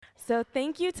So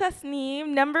thank you,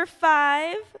 Tasneem. Number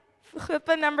 5,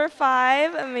 khutbah number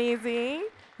 5, amazing.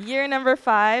 Year number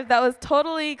 5, that was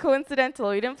totally coincidental.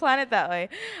 We didn't plan it that way.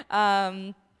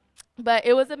 But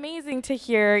it was amazing to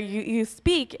hear you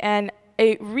speak, and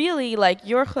it really, like,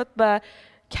 your khutbah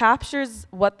captures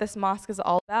what this mosque is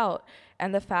all about,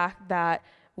 and the fact that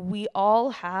we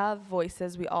all have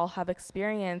voices, we all have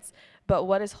experience, but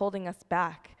what is holding us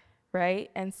back,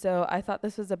 right? And so I thought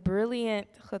this was a brilliant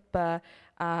khutbah,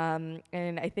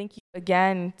 and I thank you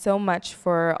again so much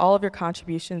for all of your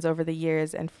contributions over the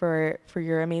years and for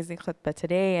your amazing khutbah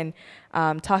today,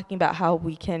 and talking about how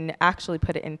we can actually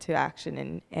put it into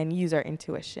action and use our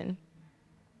intuition.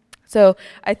 So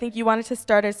I think you wanted to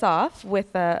start us off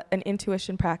with an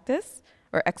intuition practice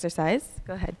or exercise.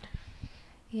 Go ahead.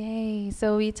 Yay.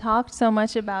 So we talked so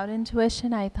much about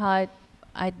intuition. I thought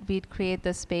we'd create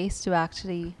the space to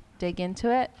actually dig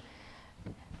into it.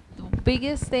 The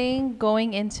biggest thing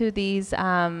going into these,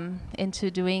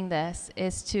 into doing this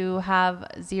is to have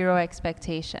zero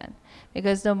expectation.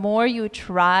 Because the more you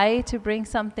try to bring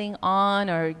something on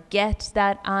or get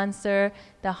that answer,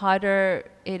 the harder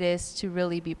it is to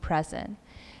really be present.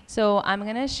 So I'm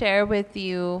going to share with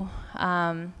you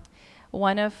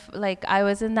I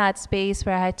was in that space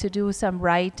where I had to do some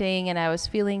writing and I was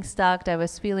feeling stuck, I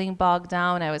was feeling bogged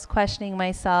down, I was questioning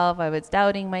myself, I was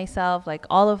doubting myself, like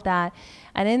all of that.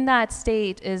 And in that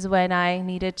state is when I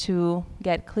needed to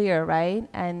get clear, right?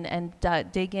 And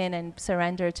dig in and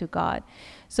surrender to God.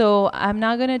 So I'm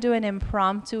not going to do an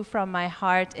impromptu from my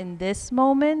heart in this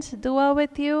moment dua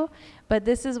with you, but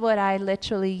this is what I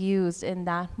literally used in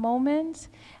that moment,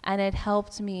 and it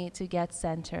helped me to get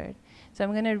centered. So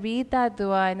I'm going to read that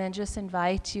dua and then just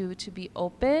invite you to be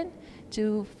open,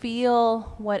 to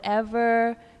feel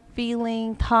whatever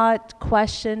feeling, thought,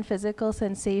 question, physical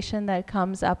sensation that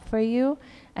comes up for you,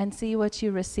 and see what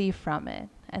you receive from it.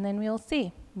 And then we'll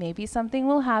see. Maybe something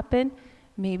will happen,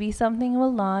 maybe something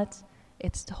will not.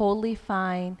 It's totally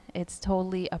fine. It's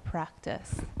totally a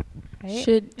practice.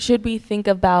 Right? Should we think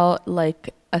about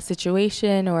like a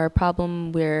situation or a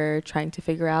problem we're trying to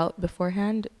figure out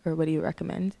beforehand, or what do you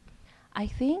recommend? I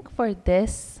think for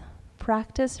this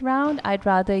practice round, I'd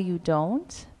rather you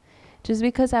don't, just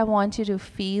because I want you to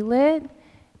feel it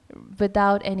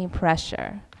without any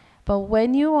pressure. But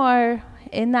when you are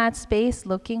in that space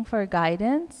looking for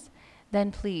guidance,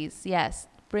 then please, yes,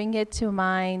 bring it to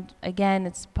mind. Again,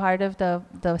 it's part of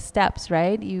the steps,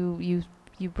 right? You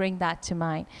bring that to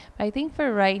mind. But I think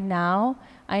for right now,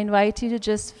 I invite you to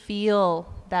just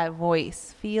feel that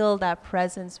voice, feel that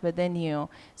presence within you,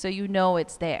 so you know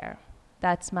it's there.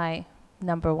 That's my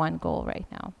number one goal right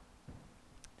now.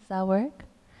 Does that work?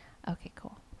 Okay,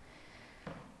 cool.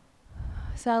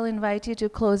 So I'll invite you to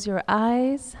close your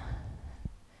eyes,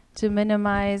 to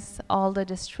minimize all the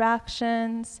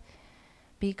distractions.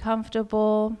 Be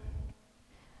comfortable.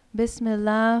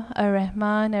 Bismillah,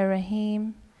 ar-Rehman,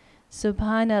 ar-Raheem.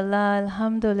 Subhanallah,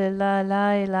 Alhamdulillah,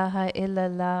 la ilaha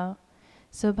illallah.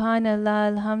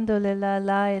 Subhanallah, Alhamdulillah,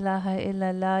 la ilaha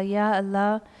illallah. Ya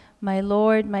Allah, my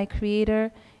Lord, my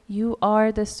Creator, you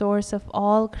are the source of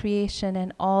all creation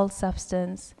and all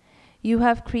substance. You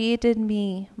have created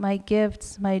me, my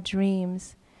gifts, my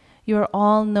dreams. You're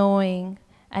all-knowing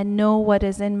and know what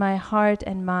is in my heart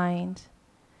and mind.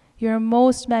 You're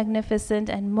most magnificent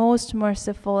and most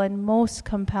merciful and most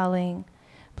compelling.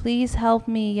 Please help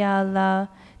me, Ya Allah,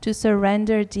 to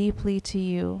surrender deeply to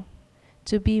you,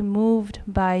 to be moved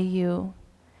by you,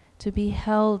 to be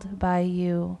held by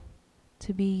you,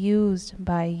 to be used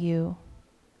by you.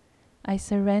 I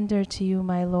surrender to you,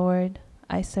 my Lord.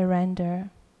 I surrender.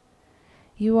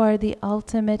 You are the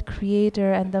ultimate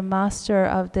creator and the master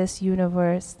of this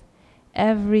universe.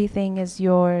 Everything is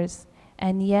yours,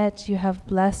 and yet you have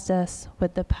blessed us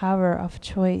with the power of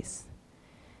choice.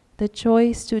 The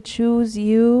choice to choose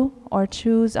you or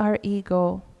choose our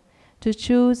ego, to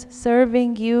choose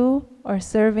serving you or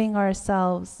serving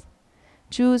ourselves,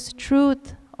 choose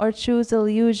truth or choose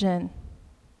illusion.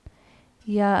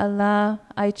 Ya Allah,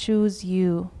 I choose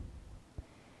you.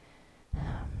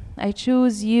 I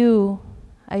choose you.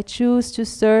 I choose to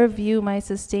serve you, my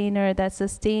sustainer, that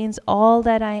sustains all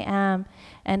that I am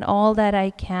and all that I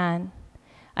can.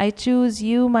 I choose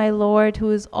you, my Lord,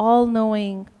 who is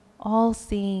all-knowing,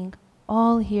 all-seeing,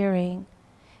 all-hearing.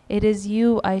 It is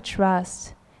you I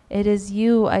trust. It is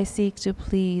you I seek to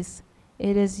please.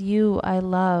 It is you I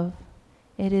love.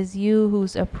 It is you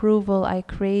whose approval I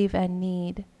crave and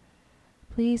need.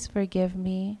 Please forgive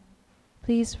me.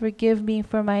 Please forgive me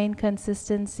for my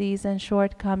inconsistencies and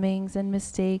shortcomings and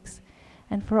mistakes,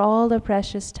 and for all the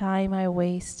precious time I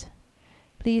waste.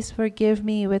 Please forgive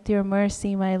me with your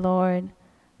mercy, my Lord.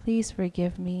 Please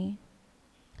forgive me.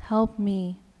 Help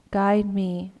me, guide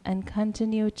me, and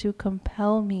continue to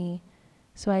compel me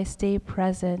so I stay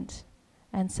present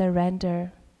and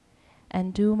surrender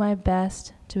and do my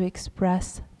best to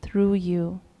express through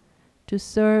you, to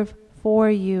serve for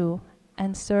you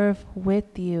and serve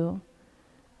with you.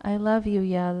 I love you,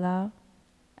 Ya Allah,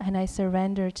 and I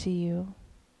surrender to you.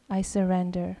 I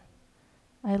surrender.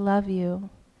 I love you,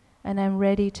 and I'm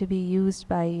ready to be used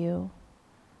by you.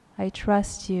 I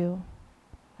trust you.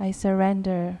 I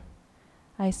surrender.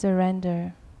 I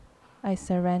surrender. I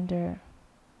surrender.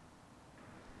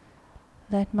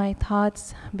 Let my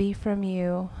thoughts be from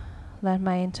you. Let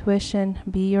my intuition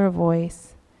be your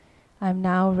voice. I'm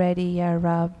now ready, Ya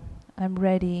Rabb. I'm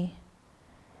ready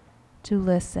to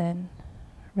listen,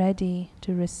 ready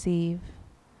to receive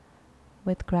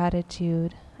with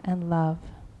gratitude and love.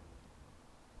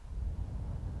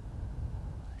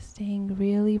 Staying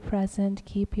really present,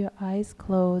 keep your eyes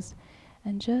closed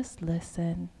and just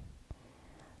listen.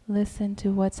 Listen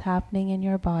to what's happening in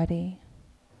your body.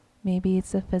 Maybe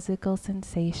it's a physical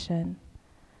sensation.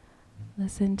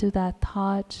 Listen to that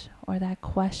thought or that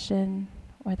question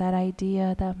or that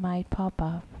idea that might pop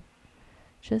up.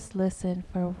 Just listen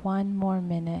for 1 more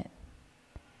minute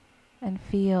and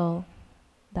feel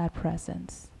that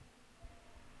presence.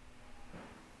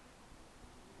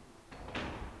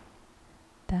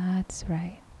 That's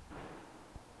right.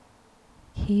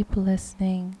 Keep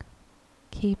listening,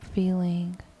 keep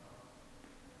feeling.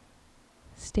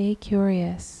 Stay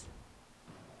curious.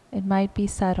 It might be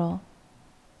subtle,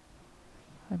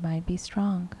 or it might be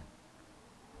strong.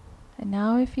 And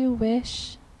now if you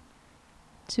wish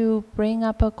to bring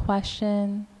up a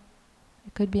question,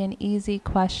 it could be an easy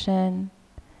question,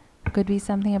 it could be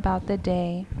something about the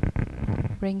day,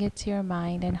 bring it to your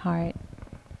mind and heart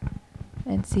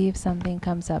and see if something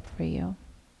comes up for you.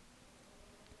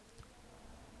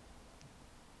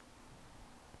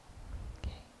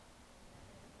 Okay.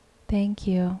 Thank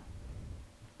you.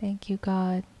 Thank you,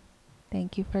 God.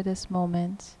 Thank you for this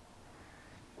moment.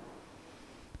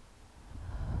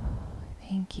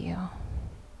 Thank you.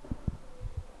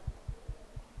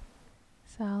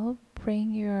 So I'll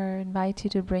invite you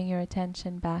to bring your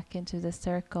attention back into the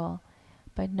circle,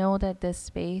 but know that this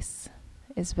space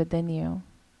is within you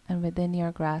and within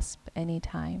your grasp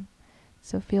anytime.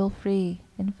 So feel free.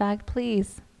 In fact,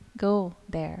 please go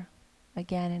there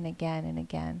again and again and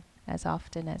again, as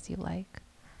often as you like.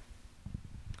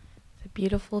 It's a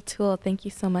beautiful tool. Thank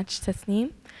you so much,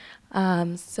 Tasneem.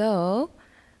 So,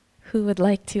 who would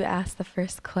like to ask the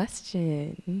first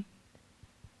question?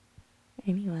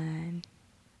 Anyone?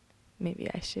 Maybe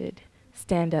I should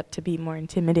stand up to be more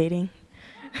intimidating.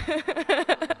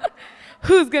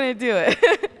 Who's gonna do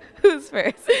it? Who's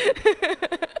first?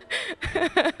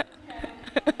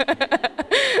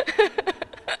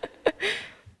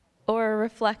 Or a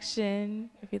reflection,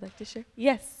 if you'd like to share.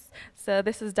 Yes. So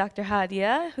this is Dr.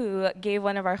 Hadia, who gave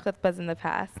one of our khutbahs in the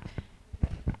past.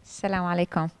 Assalamu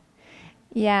alaikum.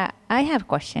 Yeah, I have a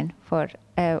question for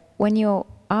when you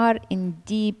are in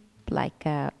deep,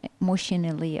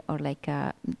 emotionally, or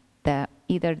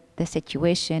either the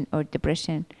situation or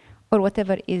depression or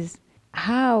whatever is,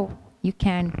 how you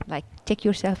can take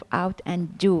yourself out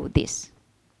and do this.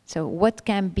 So what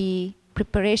can be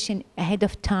preparation ahead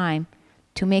of time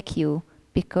to make you,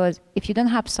 because if you don't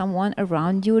have someone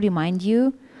around you remind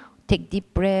you, take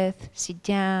deep breath, sit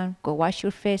down, go wash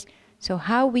your face. So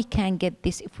how we can get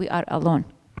this if we are alone?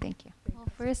 Thank you. Well,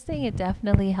 first thing, it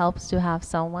definitely helps to have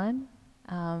someone.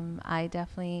 I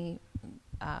definitely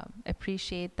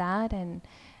appreciate that, and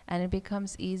it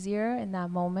becomes easier in that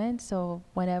moment. So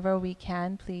whenever we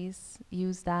can, please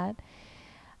use that.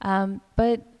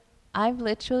 But I've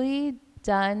literally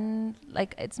done,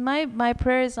 it's my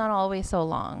prayer is not always so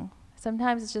long.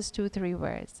 Sometimes it's just 2-3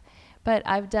 words. But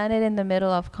I've done it in the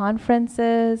middle of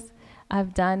conferences.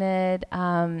 I've done it,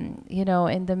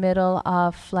 in the middle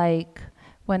of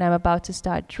when I'm about to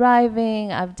start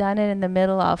driving. I've done it in the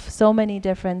middle of so many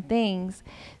different things.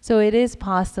 So it is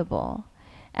possible.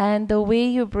 And the way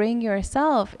you bring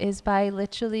yourself is by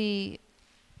literally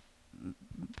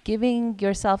giving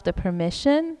yourself the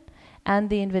permission and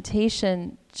the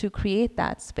invitation to create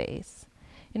that space.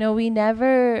 We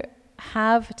never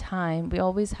have time. We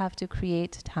always have to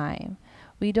create time.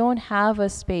 We don't have a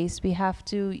space. We have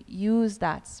to use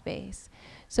that space.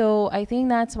 So I think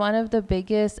that's one of the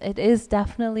biggest, it is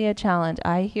definitely a challenge.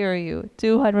 I hear you,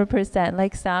 200%.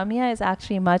 Samia is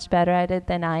actually much better at it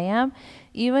than I am.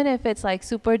 Even if it's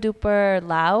super duper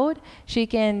loud, she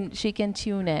can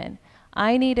tune in.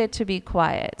 I need it to be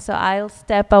quiet. So I'll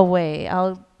step away.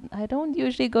 I'll I don't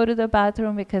usually go to the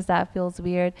bathroom because that feels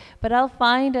weird, but I'll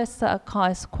find a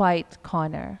quiet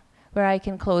corner where I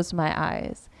can close my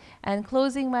eyes. And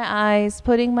closing my eyes,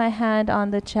 putting my hand on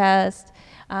the chest,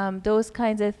 those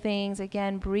kinds of things,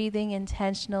 again, breathing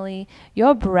intentionally.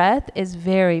 Your breath is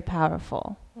very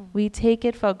powerful. We take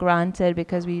it for granted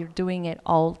because we're doing it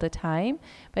all the time,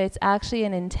 but it's actually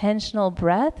an intentional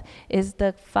breath is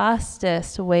the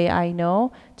fastest way I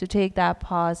know to take that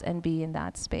pause and be in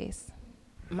that space.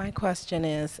 My question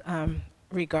is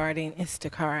regarding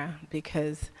Istikharah,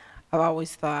 because I've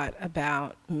always thought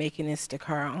about making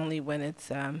Istikharah only when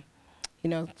it's,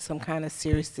 some kind of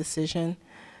serious decision.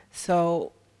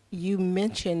 So you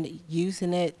mentioned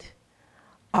using it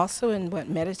also in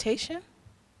meditation?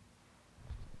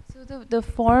 So the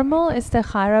formal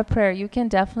Istikharah prayer, you can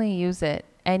definitely use it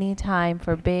anytime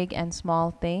for big and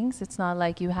small things. It's not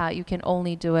like you can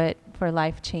only do it for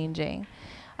life-changing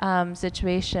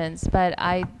situations. But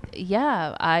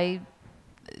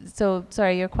so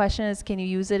sorry, your question is, can you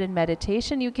use it in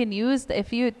meditation? You can use,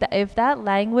 if that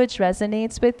language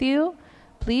resonates with you,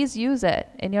 please use it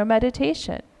in your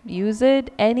meditation. Use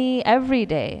it every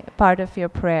day, part of your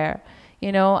prayer.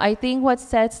 I think what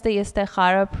sets the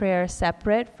Istikharah prayer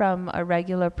separate from a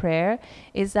regular prayer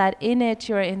is that in it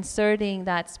you're inserting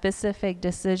that specific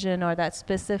decision or that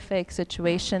specific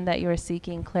situation that you're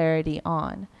seeking clarity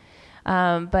on.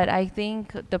 But I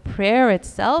think the prayer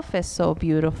itself is so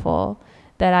beautiful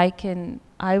that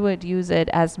I would use it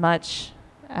as much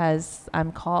as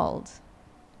I'm called.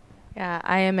 Yeah,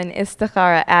 I am an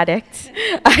Istikharah addict.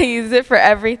 I use it for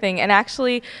everything. And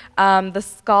actually,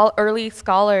 early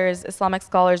scholars, Islamic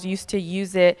scholars, used to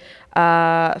use it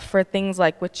for things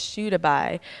like which shoe to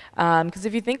buy. Because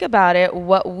if you think about it,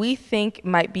 what we think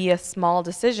might be a small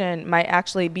decision might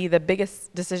actually be the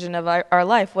biggest decision of our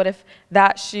life. What if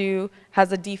that shoe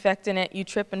has a defect in it, you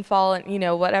trip and fall,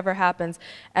 and whatever happens?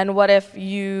 And what if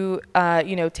you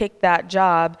take that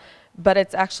job, but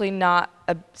it's actually not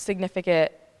a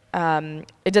significant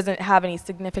it doesn't have any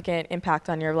significant impact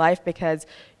on your life because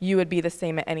you would be the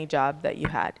same at any job that you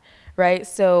had, right?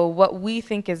 So what we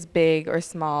think is big or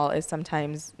small is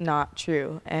sometimes not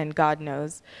true, and God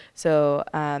knows. So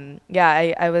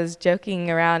I was joking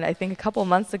around, I think a couple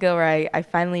months ago, where I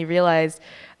finally realized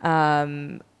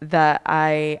that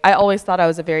I always thought I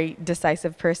was a very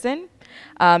decisive person.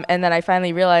 And then I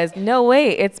finally realized, no,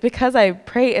 wait, it's because I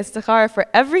pray Istikharah for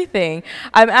everything.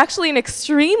 I'm actually an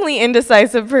extremely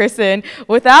indecisive person.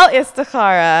 Without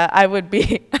Istikharah, I would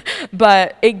be.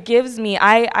 But it gives me,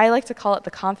 I like to call it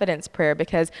the confidence prayer,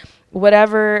 because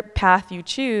whatever path you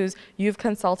choose, you've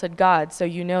consulted God, so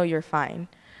you know you're fine.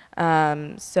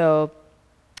 So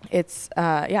it's,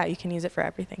 you can use it for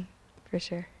everything, for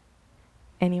sure.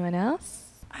 Anyone else?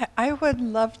 I would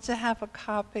love to have a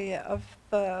copy of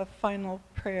the final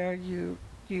prayer you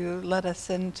let us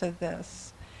into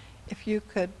this. If you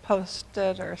could post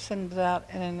it or send it out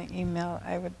in an email,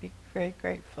 I would be very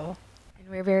grateful. And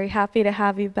we're very happy to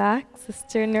have you back,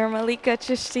 Sister Noor Malika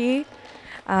Chishti.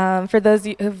 For those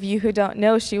of you who don't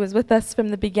know, she was with us from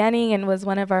the beginning and was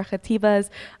one of our khatibas,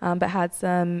 but had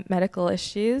some medical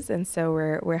issues, and so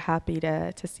we're happy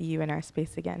to see you in our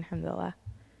space again, alhamdulillah.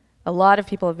 A lot of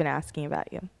people have been asking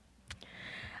about you.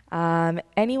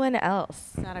 Anyone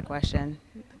else? Not a question.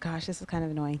 Gosh, this is kind of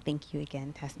annoying. Thank you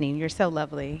again, Tasneem. You're so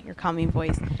lovely. Your calming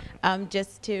voice.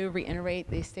 Just to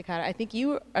reiterate the Istikharah, I think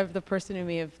you are the person who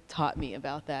may have taught me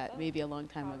about that maybe a long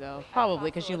time ago. Probably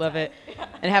because you love it.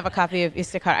 And have a copy of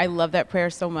Istikharah. I love that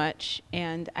prayer so much.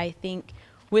 And I think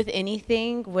with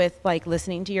anything, with like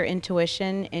listening to your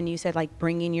intuition, and you said like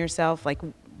bringing yourself, like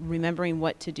remembering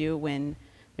what to do when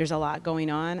there's a lot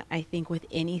going on. I think with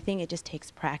anything, it just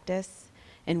takes practice.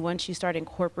 And once you start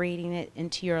incorporating it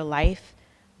into your life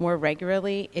more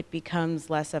regularly, it becomes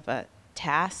less of a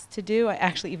task to do. I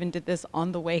actually even did this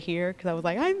on the way here because I was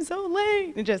like, I'm so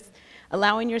late. And just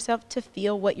allowing yourself to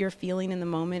feel what you're feeling in the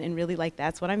moment and really like,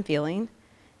 that's what I'm feeling.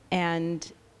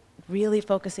 And really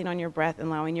focusing on your breath and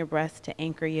allowing your breath to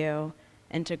anchor you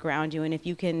and to ground you. And if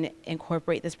you can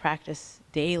incorporate this practice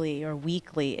daily or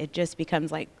weekly, it just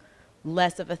becomes like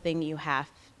less of a thing you have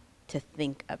to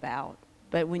think about.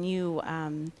 But when you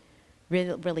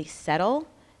really settle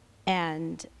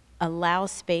and allow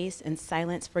space and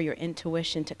silence for your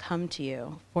intuition to come to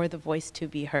you, for the voice to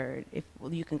be heard, if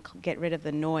you can get rid of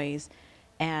the noise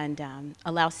and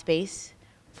allow space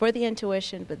for the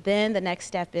intuition, but then the next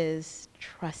step is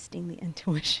trusting the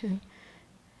intuition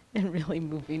and really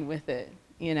moving with it,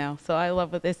 So I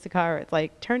love with Istikharah, it's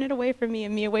like, turn it away from me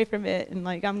and me away from it, and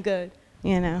like, I'm good.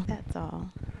 That's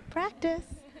all. Practice.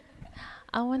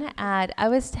 I want to add, I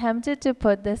was tempted to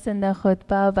put this in the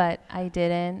khutbah, but I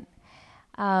didn't.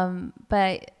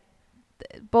 But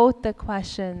both the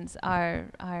questions are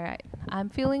I'm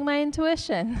feeling my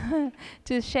intuition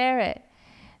to share it.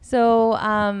 So,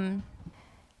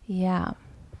 yeah,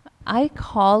 I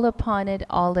call upon it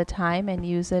all the time and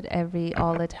use it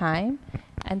all the time.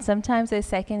 And sometimes I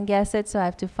second guess it, so I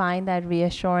have to find that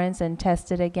reassurance and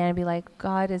test it again and be like,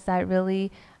 God, is that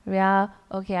really, yeah,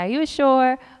 okay, are you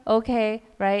sure? Okay,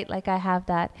 right, like I have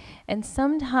that. And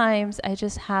sometimes I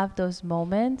just have those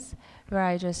moments where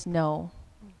I just know.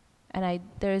 And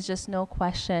there's just no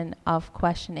question of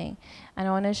questioning. And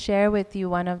I want to share with you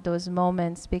one of those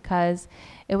moments because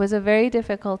it was a very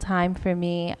difficult time for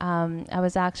me. I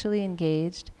was actually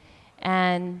engaged,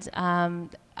 and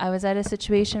I was at a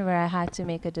situation where I had to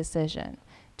make a decision.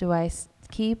 Do I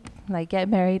get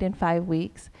married in 5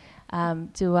 weeks?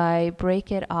 Do I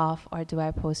break it off, or do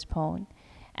I postpone?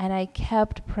 And I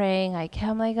kept praying. I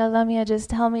kept like, Alamia, just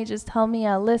tell me,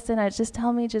 I'll listen. Just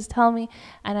tell me.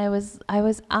 And I was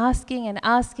asking, and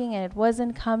it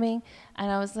wasn't coming. And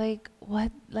I was like,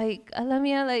 what? Like,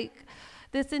 Alamia, like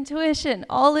this intuition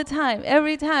all the time,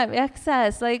 every time,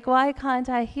 excess. Like, why can't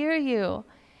I hear you?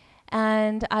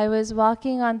 And I was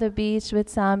walking on the beach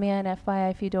with Samia, and FYI,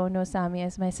 if you don't know, Samia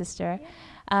is my sister.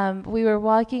 We were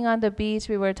walking on the beach,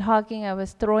 we were talking, I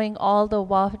was throwing all the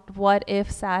what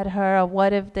ifs at her, or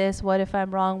what if this, what if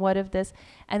I'm wrong, what if this,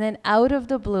 and then out of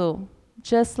the blue,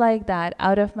 just like that,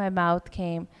 out of my mouth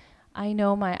came, I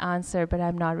know my answer, but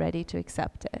I'm not ready to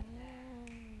accept it.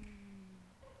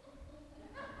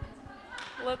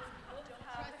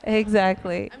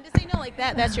 Exactly. I'm just saying, no, like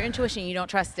that's your intuition. You don't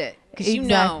trust it because you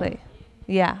know. Exactly.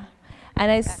 Yeah.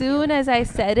 And as soon as I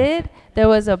said it, there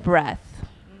was a breath.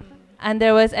 And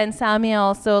Samia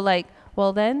also like,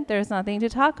 well then, there's nothing to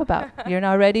talk about. You're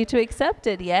not ready to accept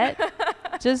it yet.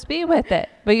 Just be with it.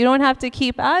 But you don't have to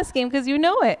keep asking because you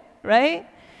know it, right?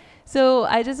 So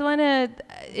I just want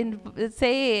to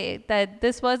say that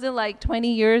this wasn't like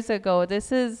 20 years ago.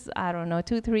 This is,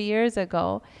 2-3 years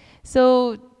ago.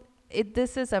 So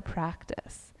this is a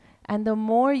practice. And the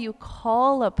more you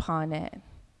call upon it,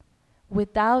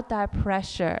 without that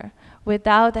pressure,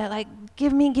 without that like,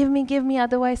 give me,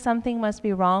 otherwise something must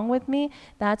be wrong with me,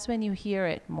 that's when you hear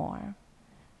it more.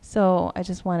 So I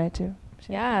just wanted to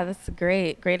share. Yeah, that's a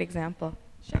great example.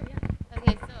 Sure, yeah.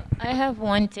 Okay, so I have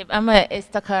one tip. I'm a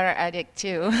Istikharah addict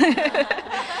too.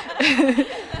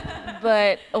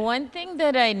 But one thing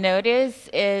that I notice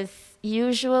is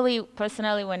usually,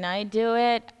 personally, when I do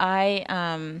it, I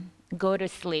go to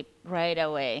sleep right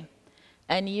away.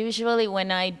 And usually when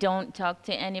I don't talk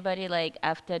to anybody, like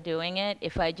after doing it,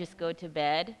 if I just go to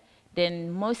bed,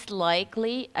 then most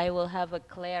likely I will have a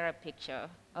clearer picture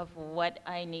of what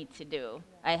I need to do.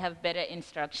 I have better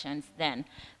instructions then.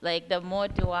 Like the more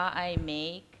dua I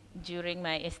make during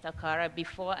my Istikharah,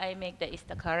 before I make the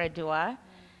Istikharah dua,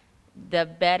 the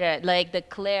better, like the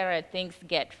clearer things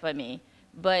get for me.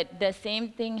 But the same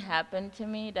thing happened to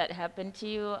me that happened to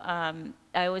you.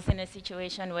 I was in a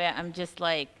situation where I'm just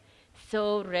like,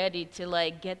 so ready to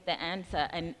like get the answer,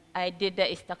 and I did the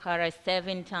Istikharah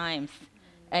 7 times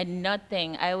and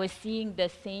nothing. I was seeing the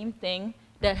same thing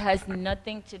that has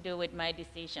nothing to do with my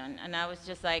decision, and I was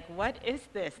just like, what is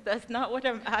this? That's not what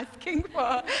I'm asking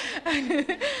for.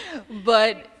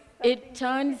 But it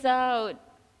turns out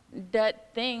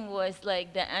that thing was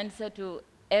like the answer to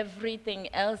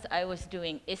everything else I was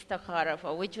doing Istikharah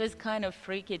for, which was kind of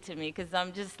freaky to me because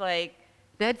I'm just like,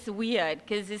 that's weird,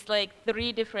 because it's like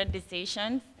 3 different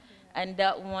decisions, and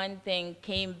that one thing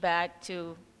came back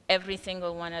to every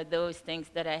single one of those things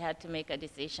that I had to make a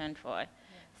decision for. Yeah.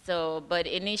 So, but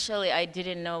initially I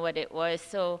didn't know what it was.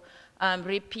 So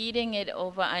repeating it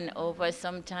over and over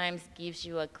sometimes gives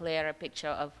you a clearer picture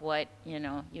of what you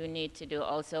need to do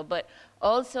also. But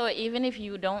also, even if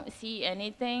you don't see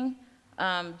anything,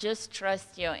 just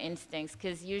trust your instincts,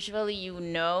 because usually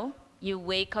you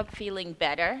wake up feeling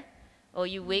better, or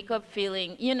you wake up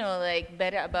feeling, like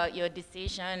better about your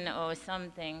decision or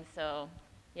something. So,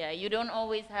 yeah, you don't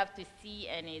always have to see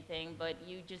anything, but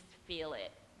you just feel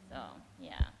it. So,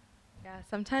 yeah. Yeah,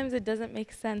 sometimes it doesn't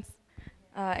make sense,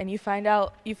 and you find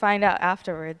out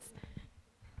afterwards.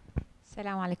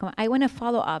 Assalamu alaikum. I want to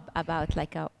follow up about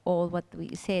all what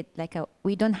we said.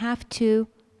 We don't have to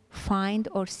find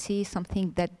or see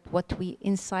something that what we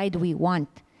inside we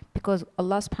want, because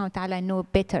Allah subhanahu wa ta'ala know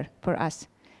better for us.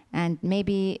 And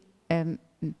maybe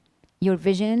your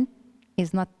vision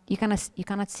is not, you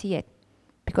cannot see it.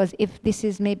 Because if this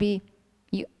is maybe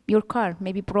your car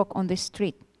maybe broke on the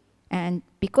street, and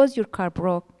because your car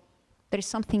broke, there is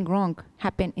something wrong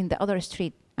happen in the other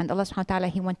street, and Allah subhanahu wa ta'ala,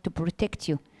 He wants to protect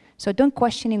you. So don't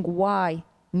questioning why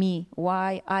me,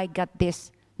 why I got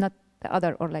this. Not the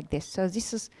other, or like this. So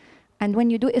this is, and when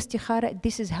you do istikhara,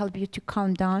 this is help you to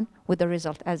calm down with the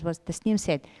result, as was Tasneem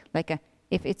said. Like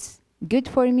if it's good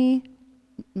for me,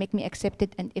 make me accept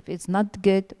it, and if it's not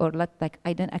good or like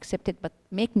I don't accept it, but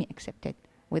make me accept it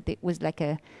with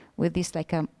this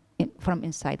from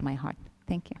inside my heart.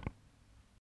 Thank you.